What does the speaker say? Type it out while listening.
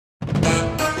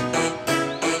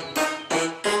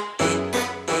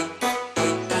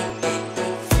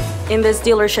In this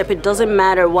dealership, it doesn't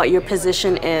matter what your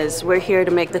position is. We're here to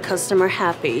make the customer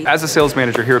happy. As a sales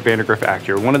manager here at Vandergriff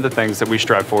Acura, one of the things that we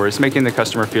strive for is making the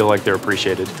customer feel like they're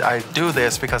appreciated. I do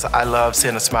this because I love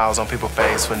seeing the smiles on people's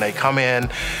face when they come in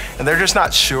and they're just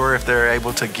not sure if they're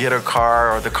able to get a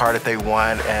car or the car that they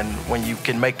want. And when you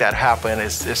can make that happen,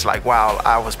 it's like, wow,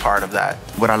 I was part of that.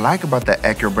 What I like about the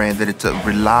Acura brand is that it's a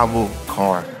reliable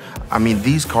car. I mean,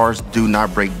 these cars do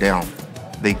not break down.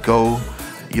 They go,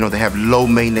 they have low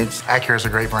maintenance. Acura is a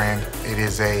great brand. It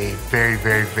is a very,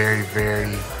 very, very,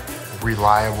 very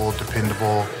reliable,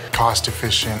 dependable,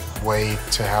 cost-efficient way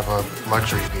to have a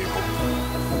luxury vehicle.